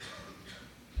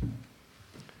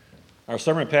Our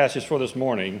sermon passage for this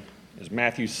morning is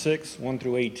Matthew 6, 1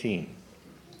 through 18.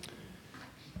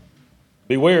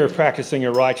 Beware of practicing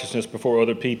your righteousness before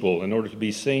other people in order to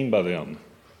be seen by them,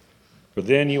 for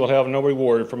then you will have no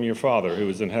reward from your Father who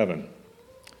is in heaven.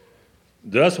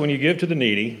 Thus, when you give to the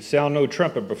needy, sound no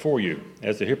trumpet before you,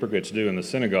 as the hypocrites do in the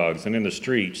synagogues and in the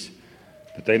streets,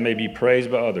 that they may be praised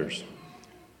by others.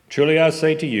 Truly I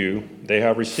say to you, they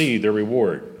have received their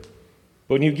reward.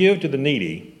 But when you give to the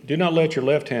needy, do not let your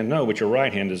left hand know what your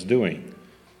right hand is doing,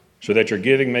 so that your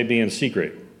giving may be in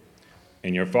secret,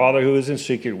 and your Father who is in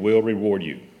secret will reward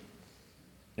you.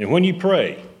 And when you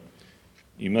pray,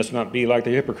 you must not be like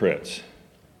the hypocrites,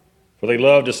 for they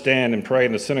love to stand and pray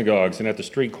in the synagogues and at the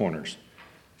street corners,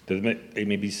 that they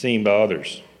may be seen by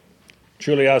others.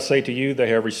 Truly I say to you, they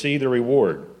have received their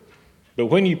reward. But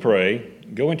when you pray,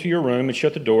 go into your room and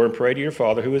shut the door and pray to your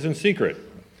Father who is in secret,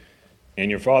 and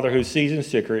your Father who sees in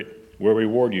secret will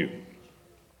reward you.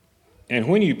 And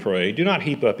when you pray, do not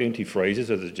heap up empty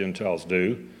phrases as the Gentiles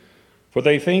do, for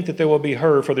they think that they will be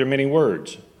heard for their many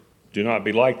words. Do not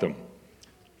be like them,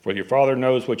 for your Father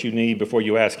knows what you need before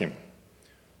you ask him.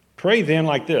 Pray then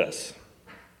like this: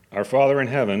 Our Father in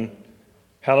heaven,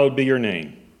 hallowed be your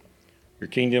name. Your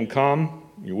kingdom come,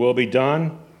 your will be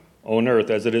done, on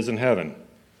earth as it is in heaven.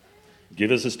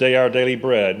 Give us this day our daily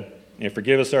bread, and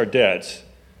forgive us our debts,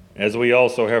 as we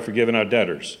also have forgiven our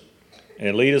debtors.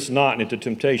 And lead us not into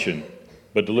temptation,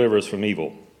 but deliver us from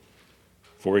evil.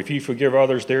 For if you forgive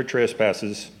others their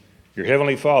trespasses, your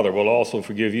heavenly Father will also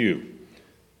forgive you.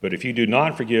 But if you do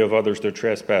not forgive others their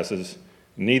trespasses,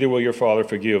 neither will your Father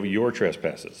forgive your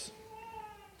trespasses.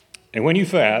 And when you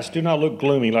fast, do not look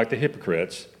gloomy like the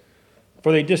hypocrites,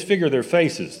 for they disfigure their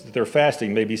faces, that their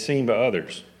fasting may be seen by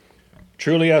others.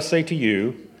 Truly I say to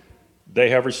you,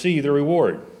 they have received their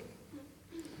reward.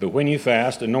 But when you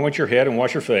fast, anoint your head and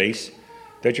wash your face,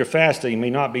 that your fasting may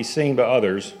not be seen by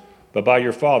others, but by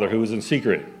your Father who is in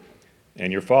secret.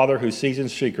 And your Father who sees in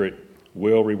secret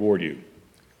will reward you.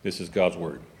 This is God's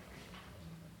word.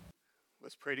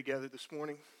 Let's pray together this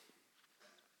morning.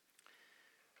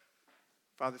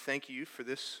 Father, thank you for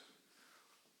this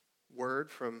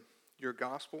word from your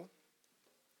gospel.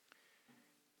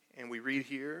 And we read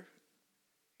here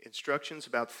instructions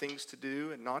about things to do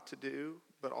and not to do,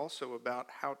 but also about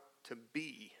how to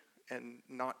be and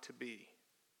not to be.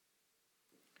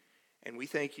 And we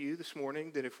thank you this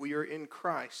morning that if we are in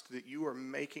Christ, that you are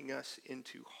making us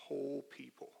into whole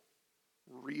people,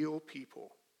 real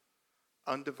people,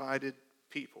 undivided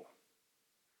people.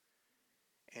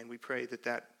 And we pray that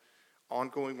that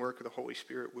ongoing work of the Holy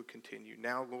Spirit would continue.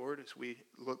 Now, Lord, as we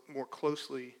look more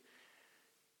closely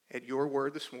at your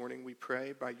word this morning, we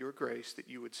pray by your grace that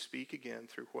you would speak again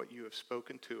through what you have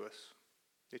spoken to us,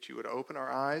 that you would open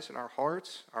our eyes and our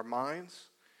hearts, our minds,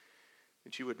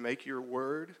 that you would make your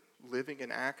word living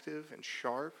and active and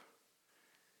sharp,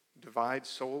 divide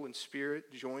soul and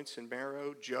spirit, joints and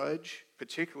marrow, judge,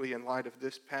 particularly in light of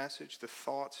this passage, the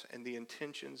thoughts and the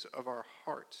intentions of our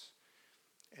hearts,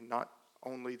 and not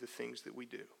only the things that we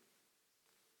do.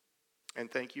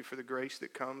 And thank you for the grace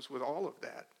that comes with all of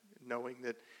that, knowing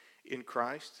that in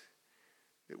Christ,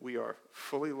 that we are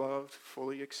fully loved,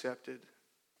 fully accepted,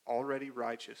 already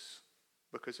righteous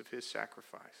because of his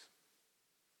sacrifice.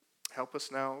 Help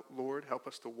us now, Lord, help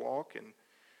us to walk and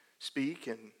speak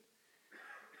and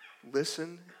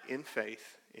listen in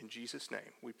faith. In Jesus'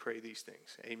 name, we pray these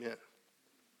things. Amen.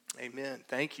 Amen.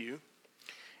 Thank you.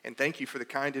 And thank you for the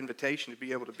kind invitation to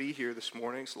be able to be here this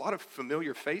morning. It's a lot of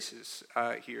familiar faces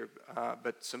here,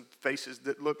 but some faces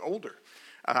that look older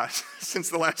since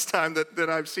the last time that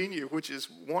I've seen you, which is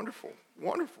wonderful,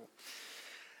 wonderful.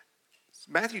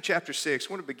 Matthew chapter 6,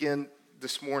 I want to begin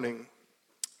this morning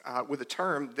with a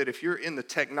term that if you're in the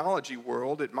technology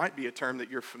world, it might be a term that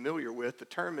you're familiar with. The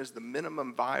term is the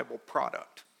minimum viable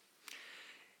product.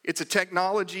 It's a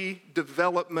technology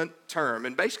development term,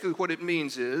 and basically what it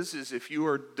means is if you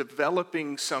are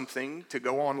developing something to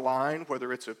go online,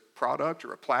 whether it's a product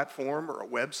or a platform or a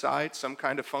website, some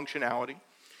kind of functionality,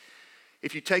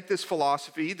 if you take this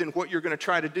philosophy, then what you're going to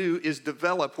try to do is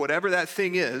develop whatever that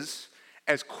thing is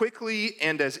as quickly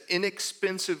and as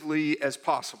inexpensively as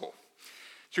possible.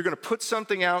 So you're going to put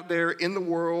something out there in the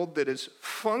world that is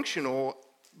functional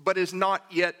but is not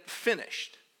yet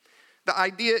finished. The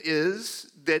idea is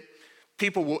that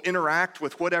people will interact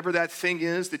with whatever that thing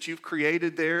is that you've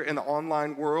created there in the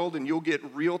online world, and you'll get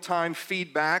real-time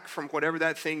feedback from whatever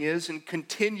that thing is and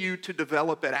continue to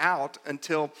develop it out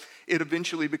until it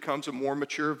eventually becomes a more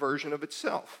mature version of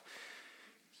itself.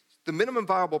 The minimum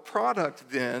viable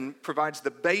product then provides the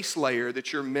base layer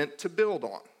that you're meant to build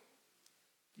on.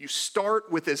 You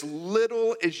start with as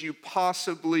little as you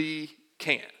possibly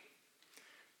can.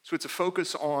 So it's a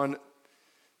focus on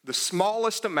the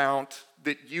smallest amount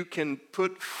that you can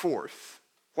put forth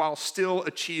while still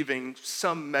achieving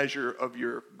some measure of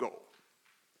your goal.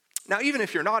 Now, even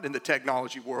if you're not in the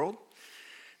technology world,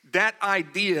 that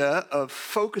idea of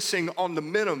focusing on the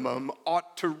minimum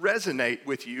ought to resonate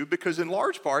with you because in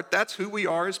large part, that's who we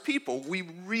are as people. We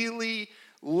really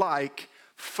like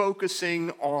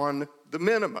focusing on the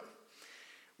minimum.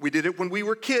 We did it when we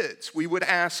were kids. We would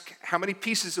ask, how many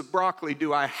pieces of broccoli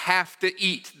do I have to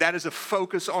eat? That is a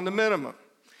focus on the minimum.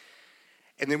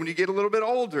 And then when you get a little bit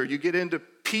older, you get into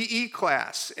PE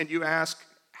class and you ask,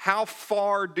 how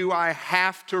far do I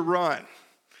have to run?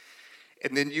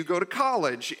 And then you go to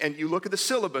college and you look at the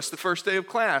syllabus the first day of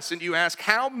class and you ask,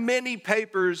 how many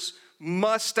papers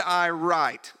must I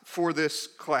write for this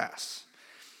class?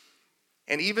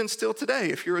 And even still today,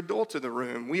 if you're adults in the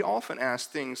room, we often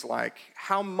ask things like,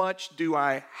 how much do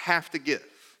I have to give?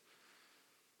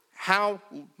 How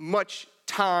much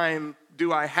time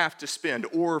do I have to spend?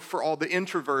 Or for all the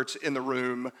introverts in the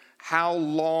room, how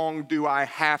long do I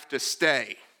have to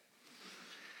stay?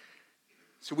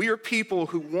 So we are people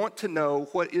who want to know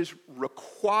what is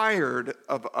required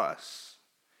of us.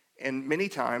 And many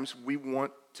times we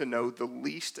want to know the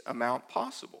least amount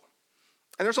possible.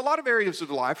 And there's a lot of areas of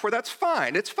life where that's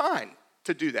fine. It's fine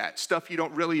to do that. Stuff you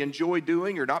don't really enjoy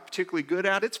doing, you're not particularly good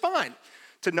at, it's fine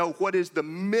to know what is the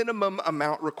minimum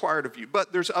amount required of you.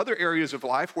 But there's other areas of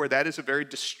life where that is a very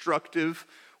destructive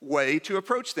way to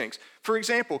approach things. For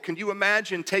example, can you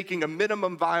imagine taking a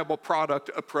minimum viable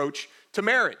product approach to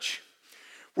marriage?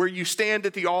 Where you stand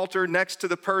at the altar next to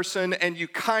the person and you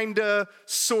kinda,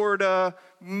 sorta,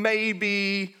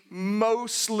 maybe,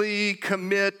 mostly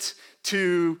commit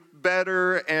to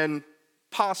better and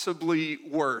possibly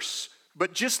worse.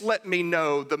 But just let me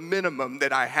know the minimum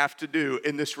that I have to do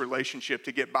in this relationship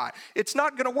to get by. It's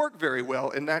not gonna work very well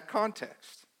in that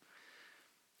context.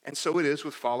 And so it is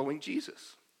with following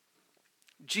Jesus.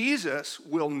 Jesus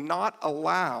will not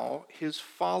allow his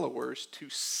followers to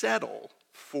settle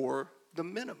for the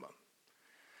minimum.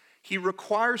 He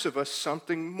requires of us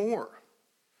something more.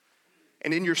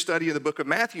 And in your study of the book of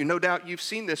Matthew, no doubt you've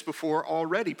seen this before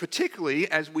already, particularly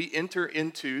as we enter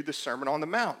into the Sermon on the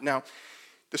Mount. Now,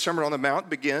 the Sermon on the Mount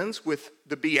begins with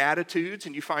the Beatitudes,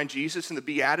 and you find Jesus in the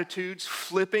Beatitudes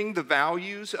flipping the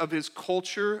values of his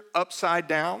culture upside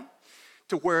down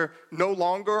to where no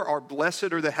longer are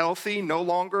blessed are the healthy, no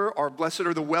longer are blessed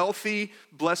are the wealthy,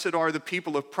 blessed are the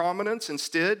people of prominence.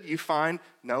 Instead, you find,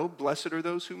 no, blessed are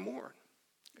those who mourn,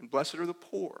 and blessed are the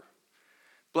poor.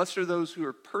 Blessed are those who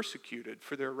are persecuted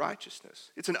for their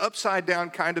righteousness. It's an upside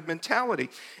down kind of mentality.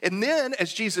 And then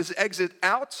as Jesus exits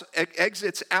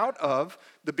out of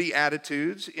the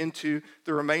Beatitudes into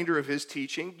the remainder of his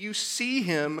teaching, you see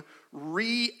him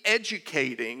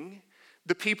re-educating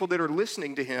the people that are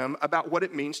listening to him about what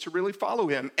it means to really follow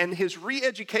him. And his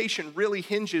re-education really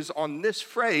hinges on this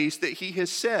phrase that he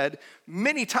has said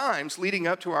many times leading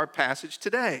up to our passage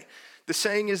today. The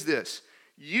saying is this: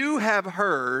 you have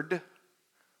heard,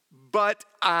 but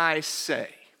I say.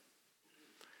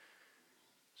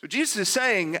 So Jesus is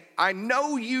saying, I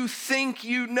know you think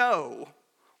you know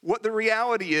what the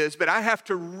reality is, but I have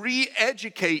to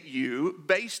re-educate you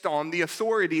based on the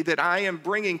authority that I am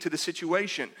bringing to the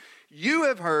situation. You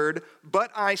have heard,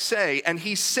 but I say. And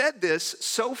he said this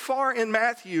so far in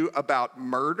Matthew about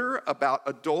murder, about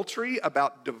adultery,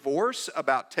 about divorce,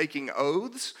 about taking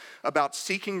oaths, about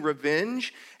seeking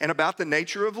revenge, and about the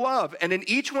nature of love. And in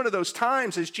each one of those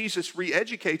times, as Jesus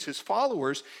re-educates his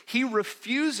followers, he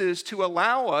refuses to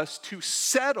allow us to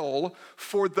settle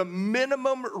for the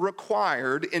minimum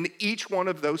required in each one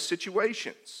of those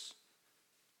situations.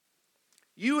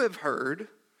 You have heard,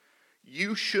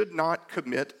 you should not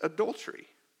commit adultery.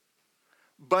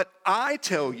 But I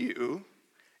tell you,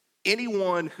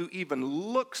 anyone who even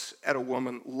looks at a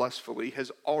woman lustfully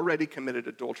has already committed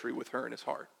adultery with her in his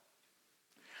heart.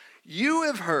 You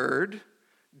have heard,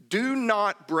 do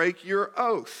not break your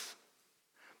oath.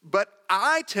 But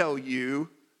I tell you,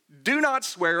 do not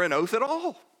swear an oath at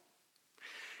all.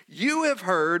 You have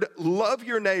heard, love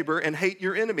your neighbor and hate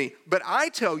your enemy. But I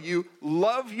tell you,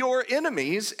 love your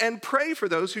enemies and pray for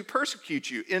those who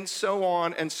persecute you, and so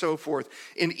on and so forth.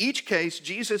 In each case,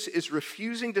 Jesus is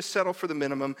refusing to settle for the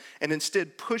minimum and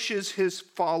instead pushes his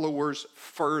followers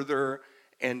further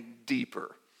and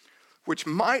deeper, which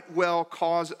might well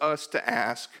cause us to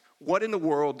ask, what in the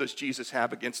world does Jesus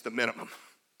have against the minimum?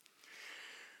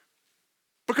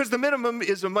 Because the minimum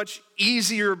is a much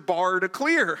easier bar to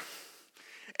clear.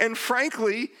 And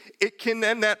frankly,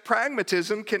 that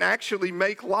pragmatism can actually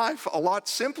make life a lot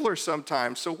simpler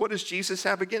sometimes. So what does Jesus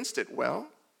have against it? Well,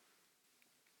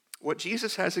 What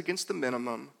Jesus has against the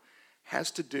minimum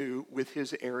has to do with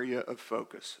his area of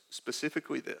focus,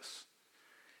 specifically this.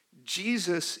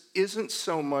 Jesus isn't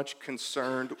so much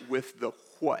concerned with the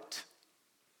what.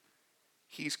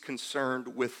 He's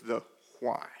concerned with the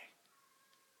why.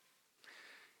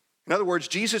 In other words,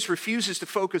 Jesus refuses to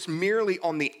focus merely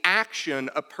on the action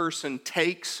a person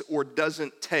takes or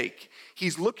doesn't take.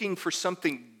 He's looking for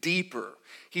something deeper.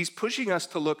 He's pushing us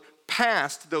to look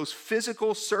past those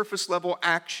physical surface level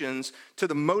actions to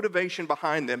the motivation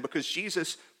behind them, because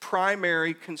Jesus'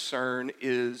 primary concern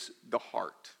is the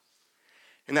heart.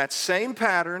 And that same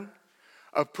pattern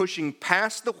of pushing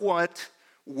past the what,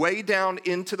 way down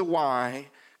into the why,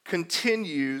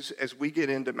 continues as we get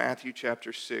into Matthew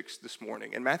chapter 6 this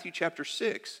morning. And Matthew chapter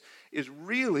 6 is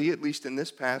really, at least in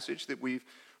this passage that we've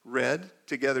read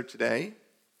together today,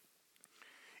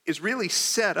 is really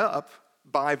set up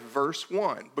by verse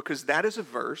 1, because that is a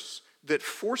verse that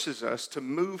forces us to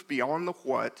move beyond the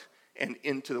what and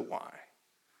into the why.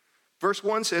 Verse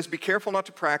 1 says, "Be careful not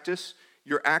to practice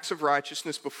your acts of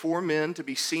righteousness before men to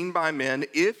be seen by men.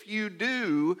 If you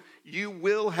do, you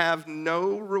will have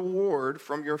no reward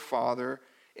from your Father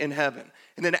in heaven."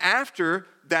 And then after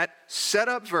that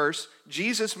set-up verse,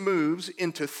 Jesus moves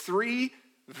into three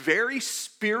very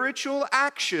spiritual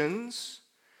actions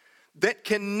that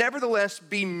can nevertheless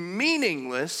be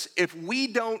meaningless if we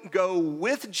don't go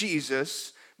with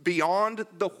Jesus beyond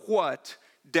the what,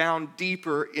 down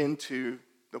deeper into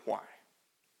the why.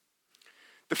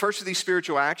 The first of these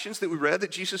spiritual actions that we read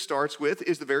that Jesus starts with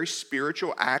is the very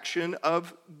spiritual action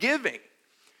of giving.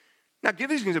 Now,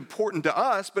 giving is important to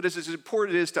us, but as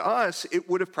important as it is to us, it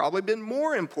would have probably been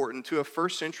more important to a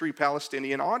first century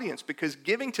Palestinian audience, because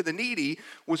giving to the needy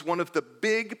was one of the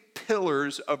big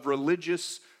pillars of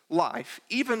religious life,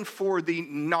 even for the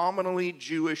nominally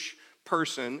Jewish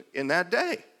person in that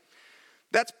day.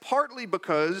 That's partly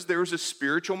because there's a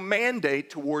spiritual mandate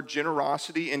toward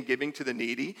generosity and giving to the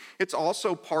needy. It's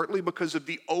also partly because of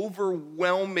the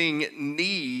overwhelming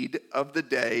need of the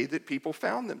day that people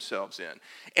found themselves in.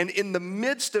 And in the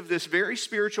midst of this very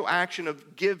spiritual action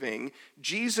of giving,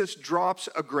 Jesus drops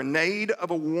a grenade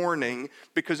of a warning,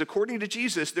 because according to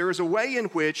Jesus, there is a way in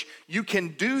which you can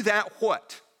do that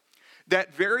what?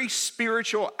 That very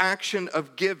spiritual action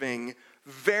of giving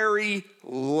very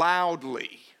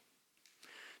loudly.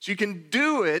 So you can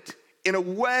do it in a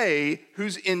way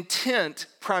whose intent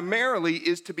primarily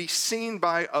is to be seen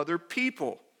by other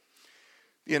people.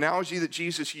 The analogy that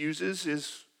Jesus uses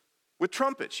is with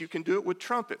trumpets. You can do it with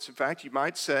trumpets. In fact, you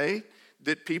might say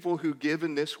that people who give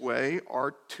in this way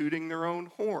are tooting their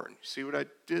own horn. See what I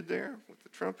did there with the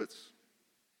trumpets?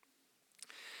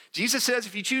 Jesus says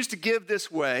if you choose to give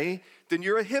this way, then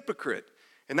you're a hypocrite.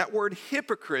 And that word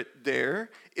hypocrite there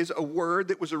is a word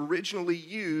that was originally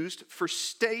used for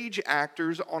stage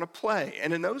actors on a play.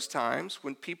 And in those times,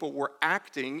 when people were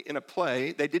acting in a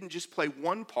play, they didn't just play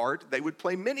one part, they would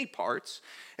play many parts.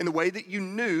 And the way that you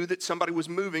knew that somebody was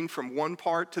moving from one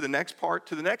part to the next part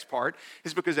to the next part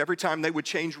is because every time they would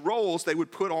change roles, they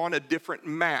would put on a different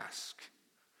mask.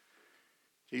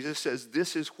 Jesus says,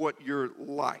 this is what you're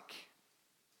like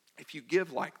if you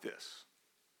give like this.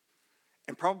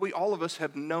 And probably all of us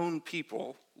have known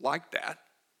people like that.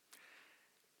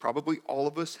 Probably all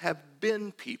of us have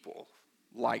been people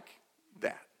like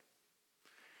that.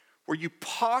 Where you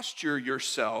posture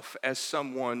yourself as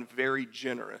someone very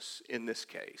generous in this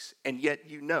case. And yet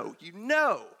you know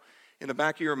in the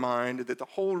back of your mind that the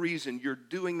whole reason you're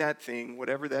doing that thing,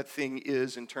 whatever that thing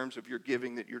is in terms of your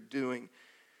giving that you're doing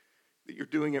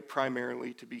it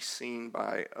primarily to be seen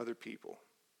by other people.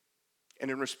 And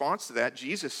in response to that,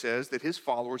 Jesus says that his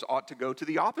followers ought to go to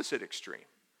the opposite extreme.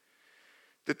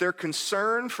 That their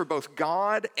concern for both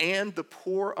God and the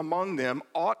poor among them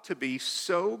ought to be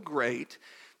so great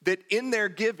that in their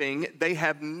giving, they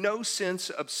have no sense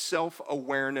of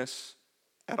self-awareness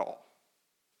at all.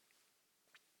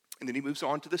 And then he moves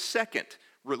on to the second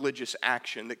religious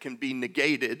action that can be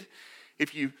negated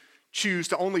if you choose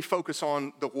to only focus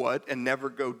on the what and never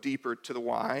go deeper to the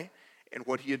why. And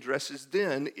what he addresses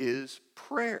then is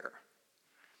prayer.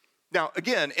 Now,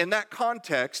 again, in that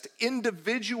context,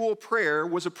 individual prayer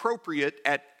was appropriate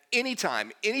at any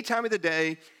time of the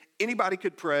day. Anybody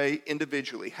could pray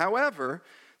individually. However,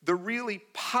 the really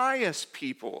pious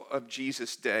people of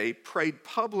Jesus' day prayed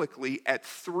publicly at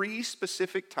 3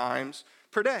 specific times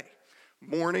per day: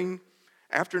 morning,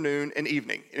 afternoon, and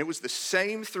evening. And it was the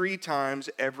same 3 times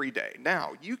every day.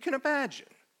 Now, you can imagine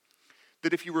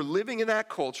that if you were living in that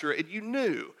culture and you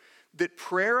knew that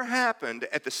prayer happened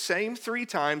at the same 3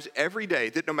 times every day,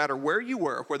 that no matter where you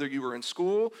were, whether you were in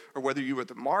school or whether you were at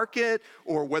the market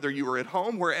or whether you were at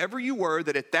home, wherever you were,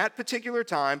 that at that particular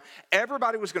time,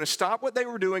 everybody was going to stop what they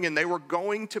were doing and they were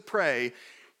going to pray,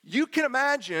 you can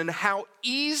imagine how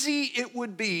easy it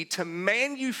would be to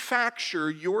manufacture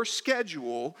your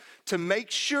schedule to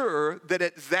make sure that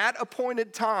at that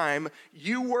appointed time,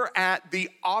 you were at the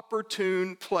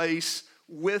opportune place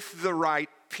with the right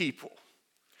people.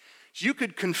 You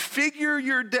could configure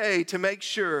your day to make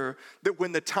sure that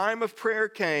when the time of prayer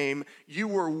came, you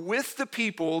were with the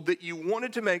people that you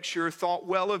wanted to make sure thought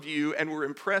well of you and were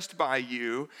impressed by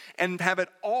you, and have it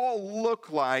all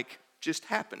look like just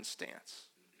happenstance.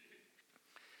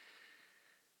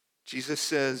 Jesus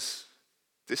says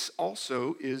this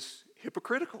also is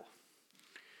hypocritical,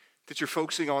 that you're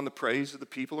focusing on the praise of the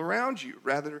people around you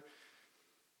rather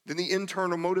than the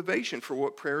internal motivation for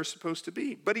what prayer is supposed to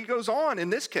be. But he goes on in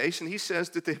this case, and he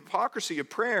says that the hypocrisy of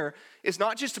prayer is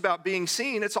not just about being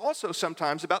seen, it's also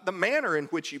sometimes about the manner in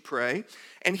which you pray.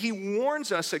 And he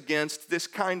warns us against this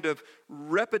kind of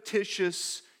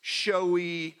repetitious,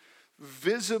 showy,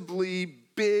 visibly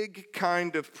big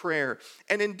kind of prayer.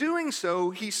 And in doing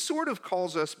so, he sort of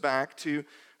calls us back to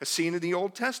a scene in the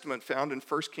Old Testament found in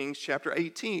 1 Kings chapter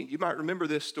 18. You might remember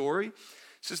this story.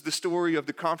 This is the story of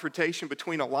the confrontation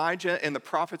between Elijah and the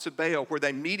prophets of Baal, where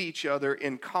they meet each other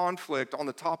in conflict on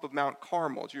the top of Mount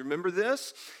Carmel. Do you remember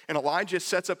this? And Elijah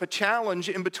sets up a challenge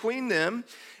in between them,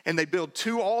 and they build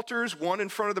 2 altars, one in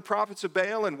front of the prophets of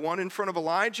Baal and one in front of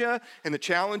Elijah. And the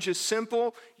challenge is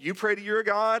simple. You pray to your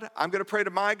God, I'm going to pray to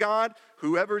my God.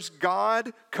 Whoever's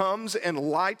God comes and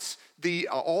lights the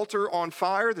altar on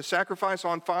fire, the sacrifice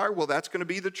on fire, well, that's going to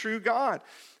be the true God.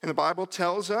 And the Bible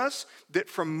tells us that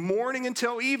from morning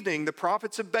until evening, the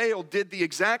prophets of Baal did the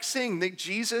exact thing that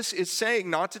Jesus is saying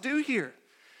not to do here.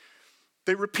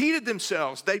 They repeated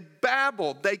themselves, they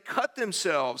babbled, they cut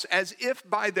themselves as if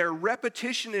by their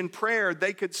repetition in prayer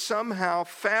they could somehow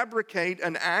fabricate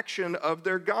an action of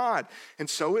their God. And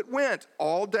so it went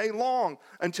all day long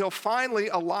until finally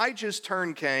Elijah's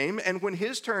turn came, and when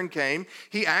his turn came,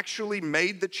 he actually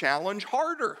made the challenge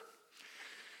harder.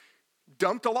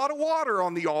 Dumped a lot of water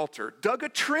on the altar, dug a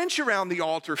trench around the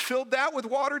altar, filled that with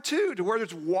water too, to where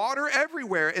there's water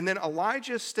everywhere. And then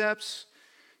Elijah steps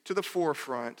to the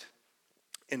forefront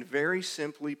and very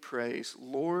simply prays,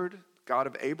 Lord, God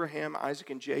of Abraham,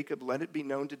 Isaac, and Jacob, let it be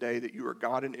known today that you are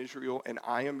God in Israel, and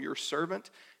I am your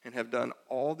servant, and have done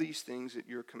all these things at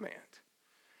your command.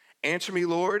 Answer me,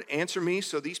 Lord, answer me,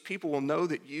 so these people will know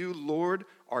that you, Lord,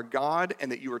 are God, and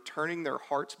that you are turning their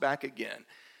hearts back again.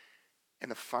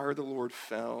 And the fire of the Lord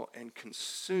fell and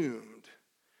consumed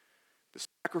the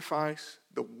sacrifice,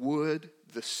 the wood,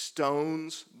 the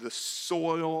stones, the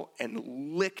soil,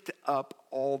 and licked up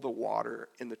all the water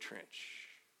in the trench.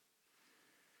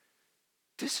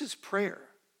 This is prayer,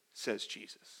 says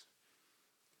Jesus.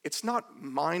 It's not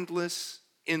mindless,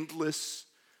 endless,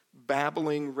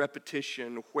 babbling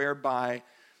repetition whereby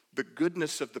the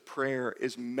goodness of the prayer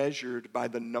is measured by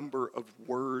the number of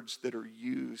words that are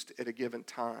used at a given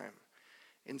time.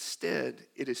 Instead,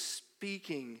 it is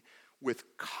speaking with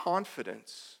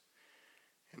confidence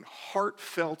and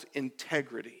heartfelt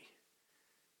integrity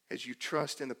as you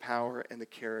trust in the power and the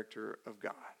character of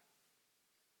God.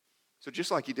 So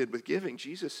just like he did with giving,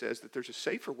 Jesus says that there's a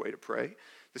safer way to pray.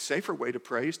 The safer way to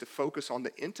pray is to focus on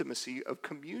the intimacy of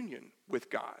communion with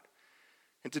God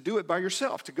and to do it by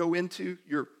yourself, to go into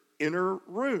your inner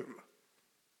room.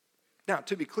 Now,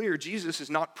 to be clear, Jesus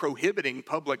is not prohibiting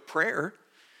public prayer.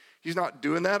 He's not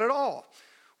doing that at all.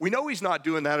 We know he's not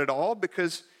doing that at all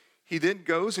because he then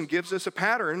goes and gives us a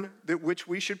pattern that which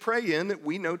we should pray in that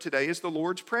we know today is the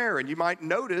Lord's Prayer. And you might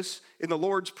notice in the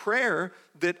Lord's Prayer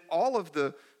that all of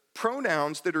the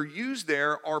pronouns that are used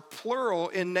there are plural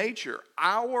in nature.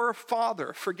 Our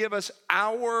Father, forgive us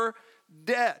our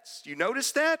debts. You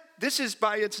notice that? This is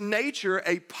by its nature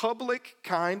a public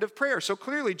kind of prayer. So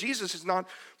clearly Jesus is not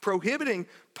prohibiting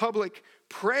public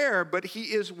prayer, but he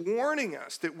is warning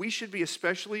us that we should be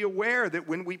especially aware that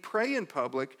when we pray in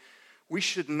public, we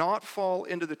should not fall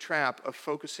into the trap of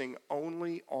focusing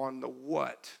only on the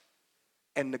what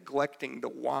and neglecting the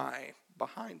why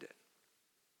behind it.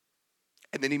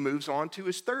 And then he moves on to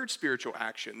his third spiritual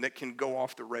action that can go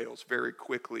off the rails very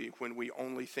quickly when we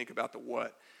only think about the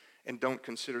what and don't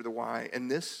consider the why.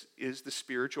 And this is the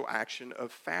spiritual action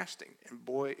of fasting. And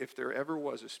boy, if there ever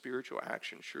was a spiritual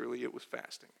action, surely it was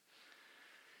fasting.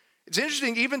 It's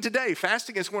interesting, even today,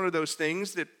 fasting is one of those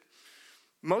things that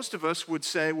most of us would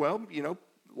say, well, you know,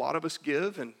 a lot of us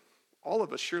give and all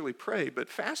of us surely pray, but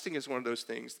fasting is one of those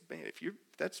things, man,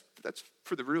 that's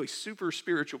for the really super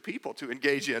spiritual people to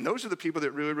engage in. Those are the people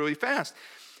that really, really fast.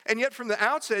 And yet from the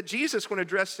outset, Jesus, when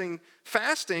addressing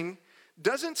fasting,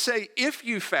 doesn't say if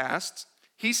you fast,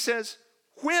 he says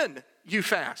when you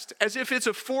fast, as if it's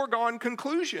a foregone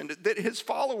conclusion that his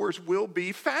followers will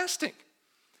be fasting.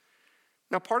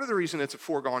 Now, part of the reason it's a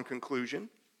foregone conclusion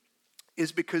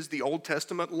is because the Old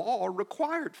Testament law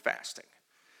required fasting.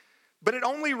 But it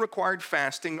only required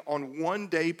fasting on one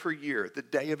day per year, the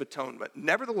Day of Atonement.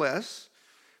 Nevertheless,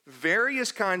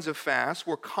 various kinds of fasts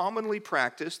were commonly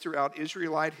practiced throughout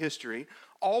Israelite history,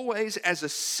 always as a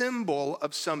symbol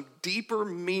of some deeper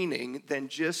meaning than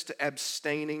just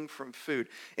abstaining from food.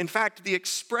 In fact, the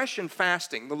expression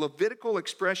fasting, the Levitical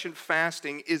expression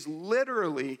fasting, is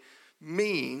literally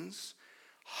means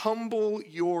humble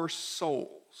your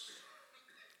souls.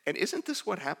 And isn't this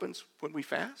what happens when we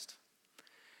fast?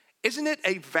 Isn't it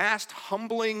a vast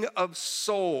humbling of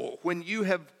soul when you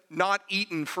have not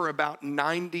eaten for about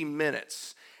 90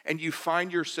 minutes and you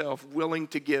find yourself willing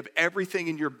to give everything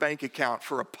in your bank account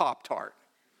for a Pop-Tart?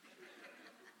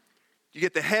 You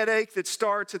get the headache that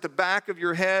starts at the back of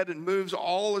your head and moves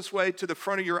all its way to the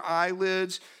front of your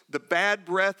eyelids, the bad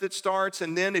breath that starts,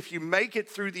 and then if you make it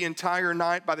through the entire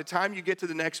night, by the time you get to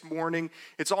the next morning,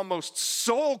 it's almost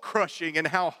soul-crushing in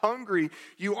how hungry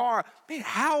you are. Man,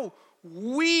 how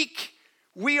weak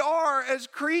we are as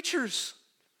creatures.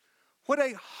 What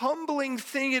a humbling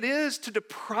thing it is to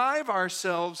deprive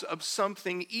ourselves of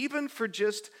something even for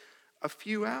just a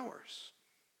few hours.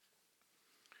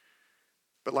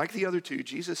 But like the other two,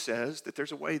 Jesus says that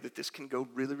there's a way that this can go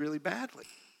really, really badly.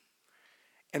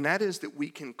 And that is that we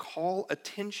can call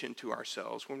attention to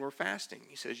ourselves when we're fasting.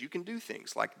 He says you can do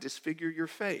things like disfigure your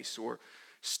face or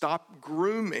stop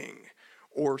grooming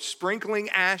or sprinkling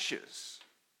ashes.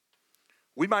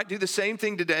 We might do the same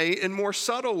thing today in more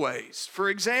subtle ways. For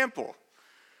example,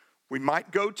 we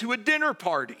might go to a dinner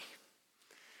party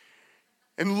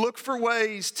and look for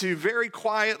ways to very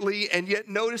quietly and yet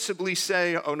noticeably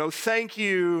say, oh no, thank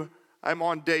you, I'm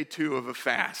on day 2 of a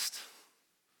fast.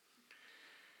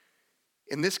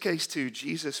 In this case too,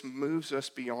 Jesus moves us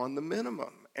beyond the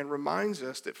minimum and reminds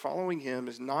us that following him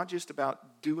is not just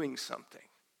about doing something.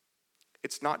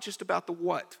 It's not just about the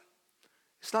what.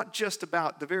 It's not just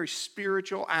about the very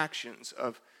spiritual actions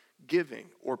of giving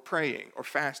or praying or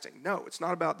fasting. No, it's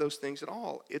not about those things at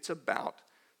all. It's about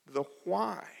the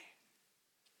why.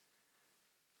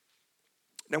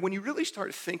 Now, when you really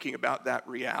start thinking about that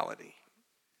reality,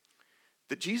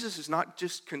 that Jesus is not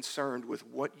just concerned with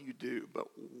what you do, but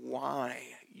why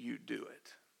you do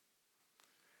it,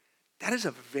 that is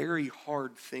a very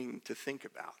hard thing to think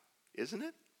about, isn't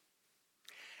it?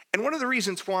 And one of the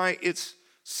reasons why it's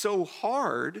so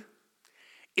hard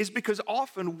is because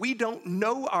often we don't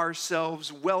know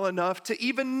ourselves well enough to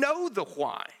even know the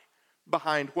why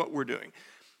behind what we're doing.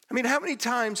 I mean, how many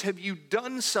times have you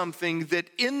done something that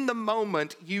in the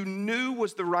moment you knew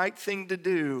was the right thing to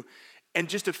do, and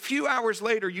just a few hours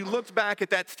later you looked back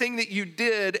at that thing that you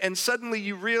did and suddenly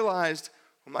you realized,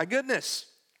 oh my goodness,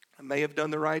 I may have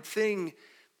done the right thing,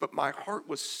 but my heart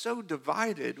was so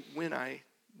divided when I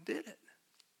did it.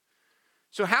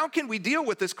 So how can we deal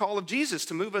with this call of Jesus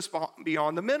to move us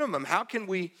beyond the minimum? How can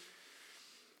we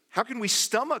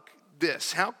stomach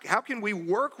this? How can we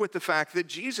work with the fact that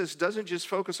Jesus doesn't just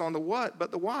focus on the what,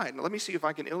 but the why? Now, let me see if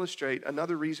I can illustrate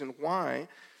another reason why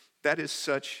that is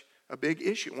such a big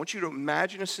issue. I want you to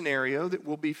imagine a scenario that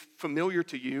will be familiar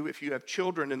to you if you have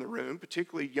children in the room,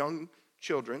 particularly young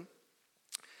children,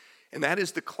 and that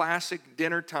is the classic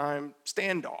dinner time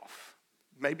standoff.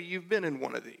 Maybe you've been in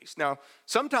one of these. Now,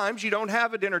 sometimes you don't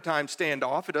have a dinner time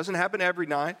standoff. It doesn't happen every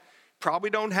night.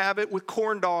 Probably don't have it with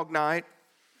corn dog night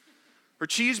or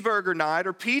cheeseburger night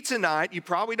or pizza night. You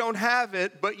probably don't have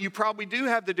it, but you probably do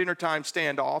have the dinner time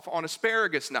standoff on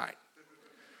asparagus night.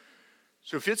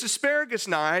 So if it's asparagus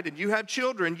night and you have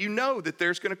children, you know that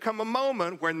there's going to come a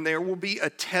moment when there will be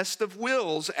a test of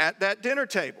wills at that dinner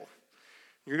table.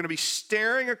 You're going to be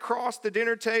staring across the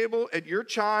dinner table at your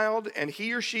child, and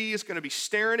he or she is going to be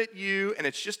staring at you, and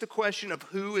it's just a question of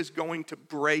who is going to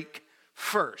break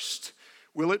first.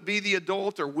 Will it be the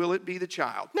adult or will it be the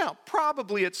child? Now,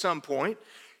 probably at some point,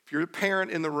 if you're a parent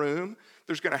in the room,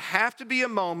 there's going to have to be a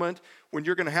moment when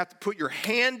you're going to have to put your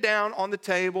hand down on the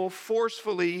table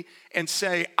forcefully and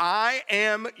say, I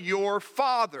am your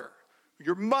father,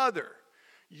 your mother.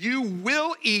 You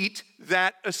will eat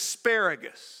that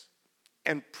asparagus.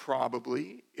 And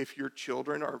probably, if your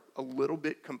children are a little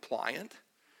bit compliant,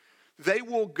 they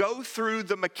will go through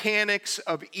the mechanics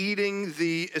of eating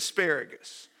the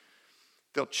asparagus.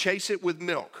 They'll chase it with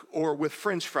milk or with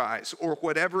French fries or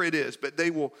whatever it is, but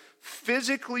they will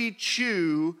physically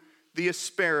chew the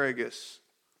asparagus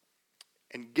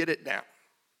and get it down.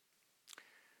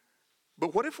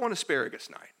 But what if on asparagus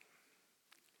night,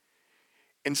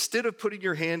 instead of putting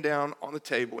your hand down on the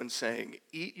table and saying,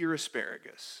 eat your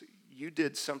asparagus, you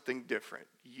did something different.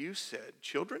 You said,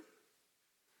 children,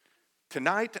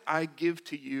 tonight I give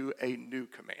to you a new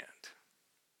command.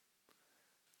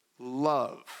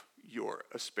 Love your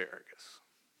asparagus.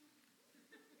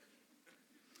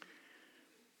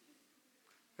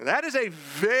 Now, that is a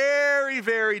very,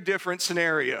 very different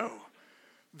scenario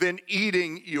than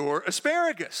eating your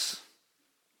asparagus.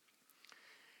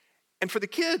 And for the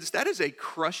kids, that is a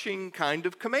crushing kind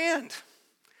of command.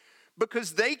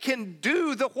 Because they can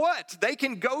do the what? They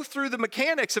can go through the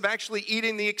mechanics of actually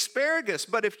eating the asparagus.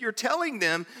 But if you're telling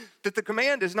them that the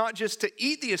command is not just to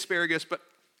eat the asparagus, but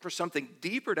for something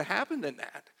deeper to happen than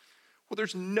that, well,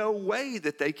 there's no way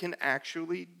that they can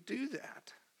actually do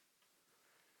that.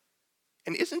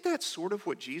 And isn't that sort of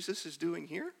what Jesus is doing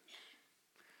here?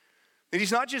 That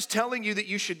he's not just telling you that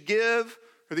you should give,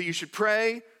 or that you should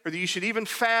pray, or that you should even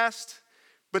fast,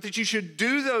 but that you should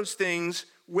do those things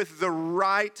with the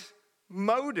right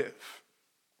motive.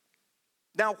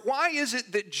 Now, why is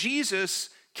it that Jesus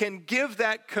can give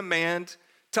that command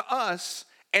to us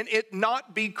and it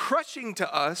not be crushing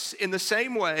to us in the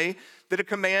same way that a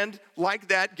command like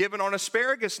that given on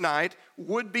asparagus night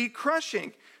would be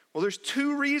crushing? Well, there's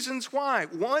two reasons why.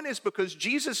 One is because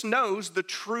Jesus knows the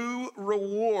true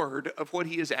reward of what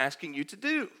he is asking you to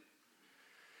do.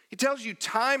 He tells you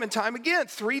time and time again,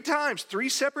 3 times, 3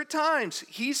 separate times,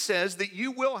 he says that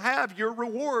you will have your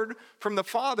reward from the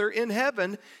Father in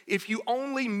heaven if you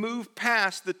only move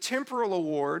past the temporal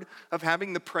award of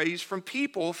having the praise from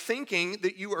people, thinking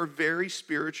that you are very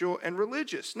spiritual and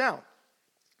religious. Now,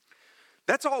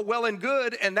 that's all well and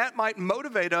good, and that might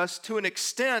motivate us to an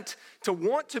extent to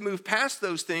want to move past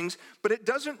those things, but it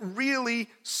doesn't really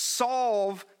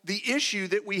solve the issue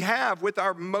that we have with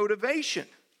our motivation.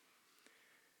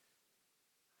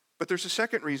 But there's a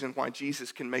second reason why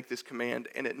Jesus can make this command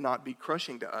and it not be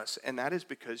crushing to us, and that is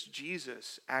because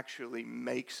Jesus actually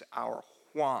makes our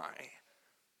why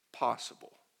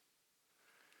possible.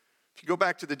 If you go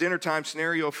back to the dinner time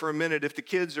scenario for a minute, if the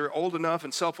kids are old enough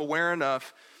and self-aware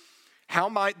enough, how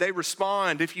might they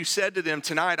respond if you said to them,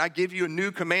 tonight, I give you a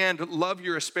new command, love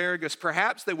your asparagus?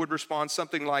 Perhaps they would respond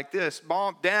something like this: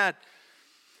 Mom, Dad,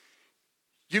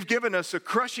 you've given us a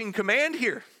crushing command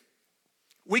here.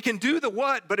 We can do the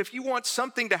what, but if you want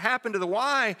something to happen to the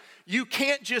why, you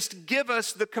can't just give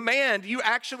us the command. You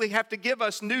actually have to give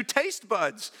us new taste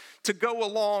buds to go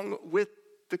along with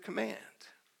the command.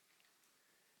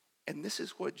 And this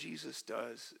is what Jesus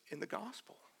does in the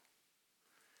gospel.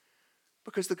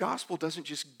 Because the gospel doesn't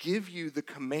just give you the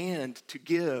command to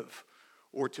give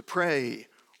or to pray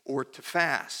or to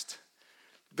fast.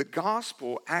 The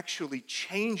gospel actually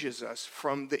changes us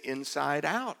from the inside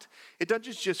out. It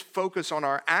doesn't just focus on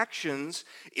our actions,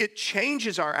 it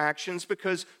changes our actions,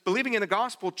 because believing in the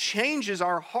gospel changes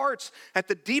our hearts at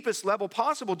the deepest level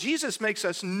possible. Jesus makes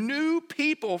us new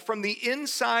people from the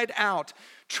inside out,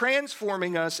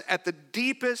 transforming us at the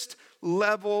deepest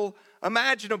level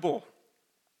imaginable.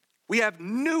 We have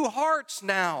new hearts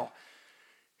now.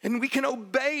 And we can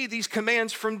obey these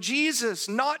commands from Jesus,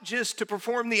 not just to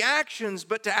perform the actions,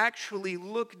 but to actually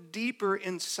look deeper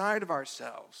inside of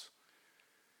ourselves.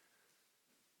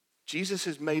 Jesus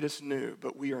has made us new,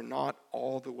 but we are not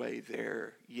all the way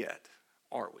there yet,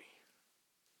 are we?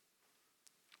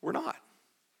 We're not.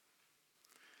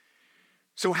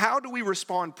 So how do we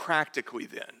respond practically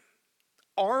then?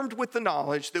 Armed with the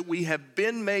knowledge that we have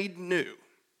been made new,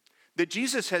 that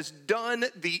Jesus has done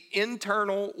the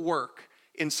internal work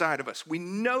inside of us. We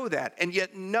know that, and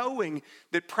yet knowing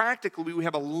that practically we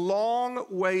have a long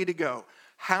way to go.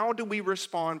 How do we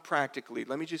respond practically?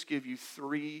 Let me just give you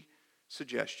 3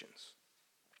 suggestions.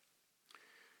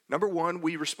 Number 1,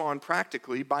 we respond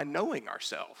practically by knowing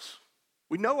ourselves.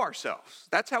 We know ourselves.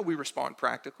 That's how we respond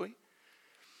practically.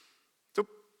 So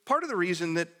part of the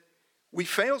reason that we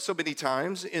fail so many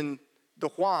times in the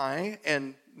why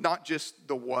and not just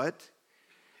the what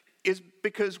is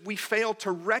because we fail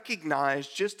to recognize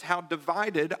just how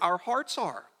divided our hearts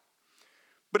are.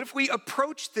 But if we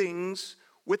approach things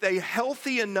with a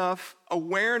healthy enough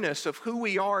awareness of who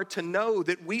we are to know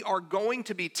that we are going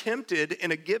to be tempted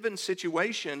in a given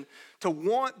situation to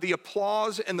want the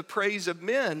applause and the praise of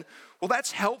men, well,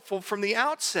 that's helpful from the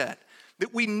outset.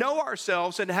 That we know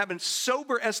ourselves and have a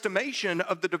sober estimation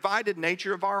of the divided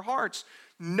nature of our hearts.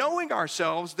 knowing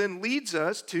ourselves then leads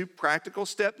us to practical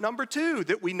step number 2,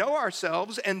 that we know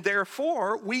ourselves and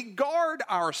therefore we guard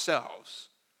ourselves.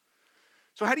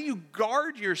 So how do you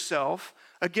guard yourself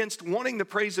against wanting the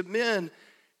praise of men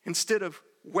instead of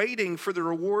waiting for the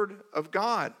reward of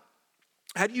God?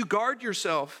 How do you guard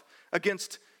yourself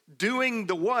against doing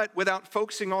the what without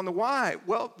focusing on the why?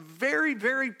 Well, very,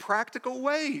 very practical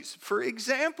ways. For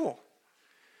example,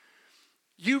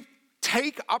 you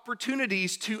take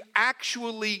opportunities to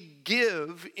actually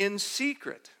give in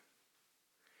secret.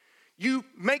 You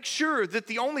make sure that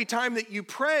the only time that you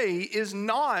pray is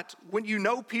not when you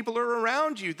know people are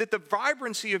around you, that the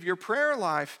vibrancy of your prayer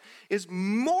life is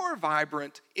more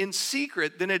vibrant in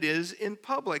secret than it is in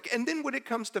public. And then when it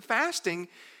comes to fasting,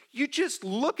 you just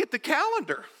look at the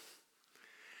calendar.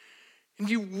 And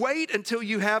you wait until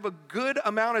you have a good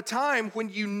amount of time when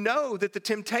you know that the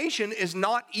temptation is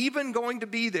not even going to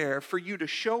be there for you to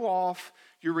show off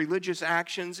your religious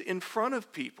actions in front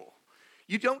of people.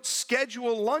 You don't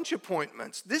schedule lunch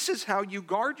appointments. This is how you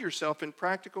guard yourself in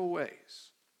practical ways.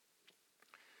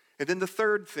 And then the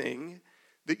third thing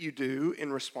that you do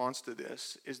in response to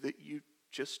this is that you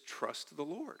just trust the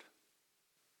Lord.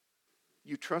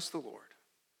 You trust the Lord.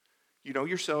 You know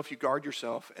yourself, you guard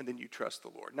yourself, and then you trust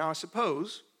the Lord. Now, I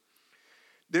suppose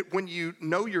that when you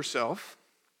know yourself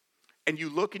and you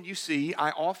look and you see,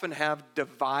 I often have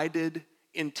divided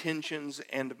intentions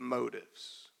and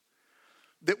motives.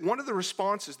 That one of the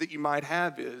responses that you might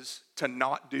have is to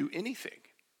not do anything.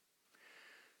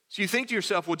 So you think to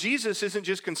yourself, well, Jesus isn't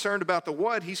just concerned about the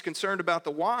what, he's concerned about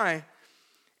the why.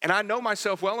 And I know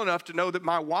myself well enough to know that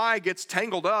my why gets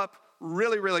tangled up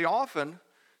really, really often.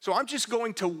 So I'm just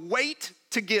going to wait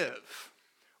to give,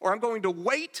 or I'm going to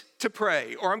wait to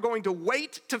pray, or I'm going to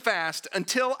wait to fast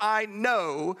until I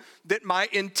know that my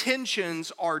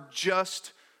intentions are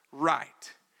just right.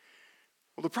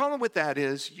 Well, the problem with that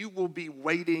is you will be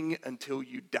waiting until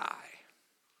you die.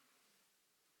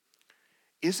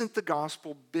 Isn't the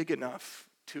gospel big enough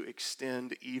to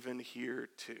extend even here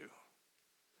too?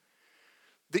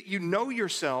 That you know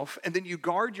yourself, and then you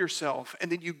guard yourself,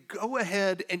 and then you go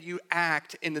ahead and you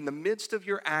act, and in the midst of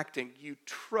your acting, you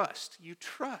trust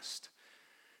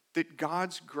that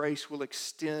God's grace will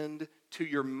extend to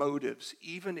your motives,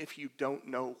 even if you don't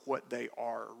know what they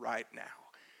are right now.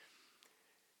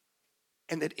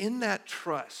 And that in that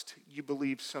trust, you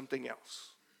believe something else.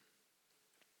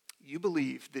 You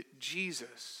believe that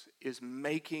Jesus is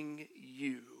making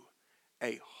you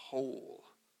a whole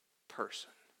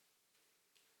person.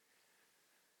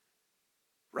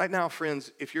 Right now,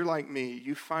 friends, if you're like me,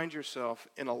 you find yourself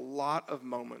in a lot of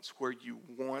moments where you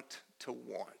want to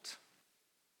want.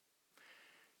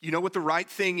 You know what the right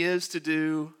thing is to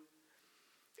do.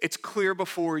 It's clear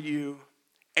before you,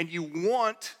 and you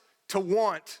want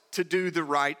to do the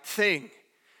right thing.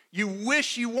 You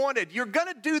wish you wanted. You're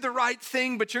going to do the right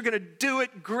thing, but you're going to do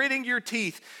it gritting your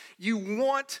teeth. You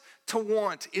want to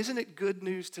want. Isn't it good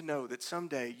news to know that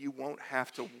someday you won't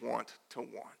have to want to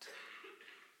want?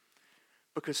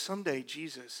 Because someday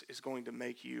Jesus is going to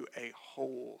make you a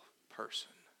whole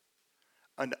person,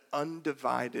 an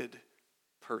undivided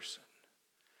person,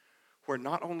 where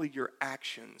not only your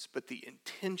actions, but the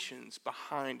intentions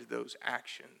behind those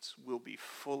actions will be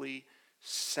fully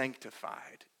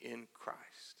sanctified in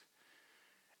Christ.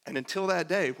 And until that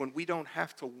day, when we don't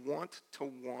have to want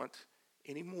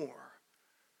anymore,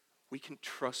 we can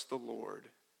trust the Lord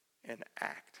and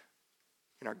act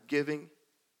in our giving,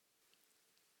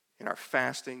 in our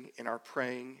fasting, in our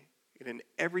praying, and in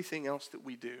everything else that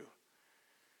we do,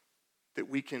 that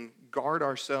we can guard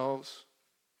ourselves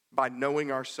by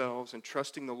knowing ourselves and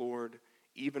trusting the Lord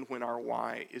even when our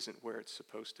why isn't where it's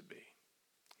supposed to be.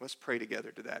 Let's pray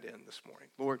together to that end this morning.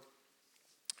 Lord,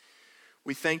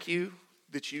 we thank you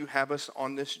that you have us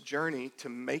on this journey to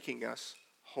making us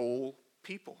whole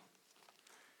people.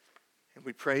 And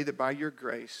we pray that by your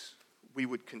grace, we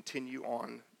would continue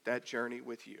on that journey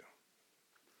with you.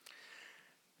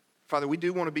 Father, we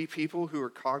do want to be people who are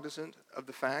cognizant of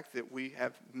the fact that we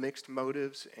have mixed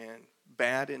motives and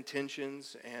bad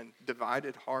intentions and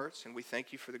divided hearts, and we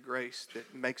thank you for the grace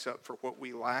that makes up for what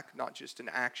we lack, not just in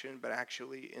action, but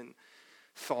actually in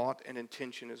thought and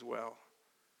intention as well.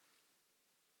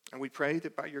 And we pray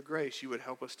that by your grace, you would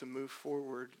help us to move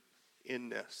forward in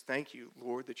this. Thank you,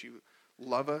 Lord, that you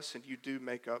love us and you do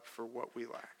make up for what we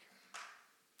lack.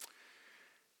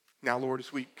 Now, Lord,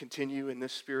 as we continue in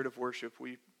this spirit of worship,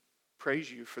 we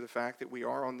praise you for the fact that we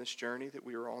are on this journey, that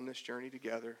we are on this journey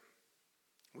together.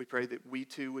 We pray that we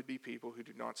too would be people who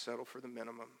do not settle for the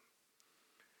minimum,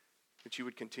 that you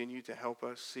would continue to help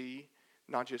us see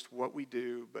not just what we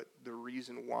do, but the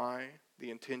reason why,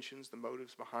 the intentions, the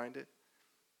motives behind it.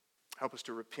 Help us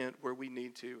to repent where we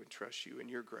need to and trust you in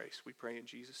your grace. We pray in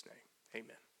Jesus' name.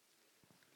 Amen.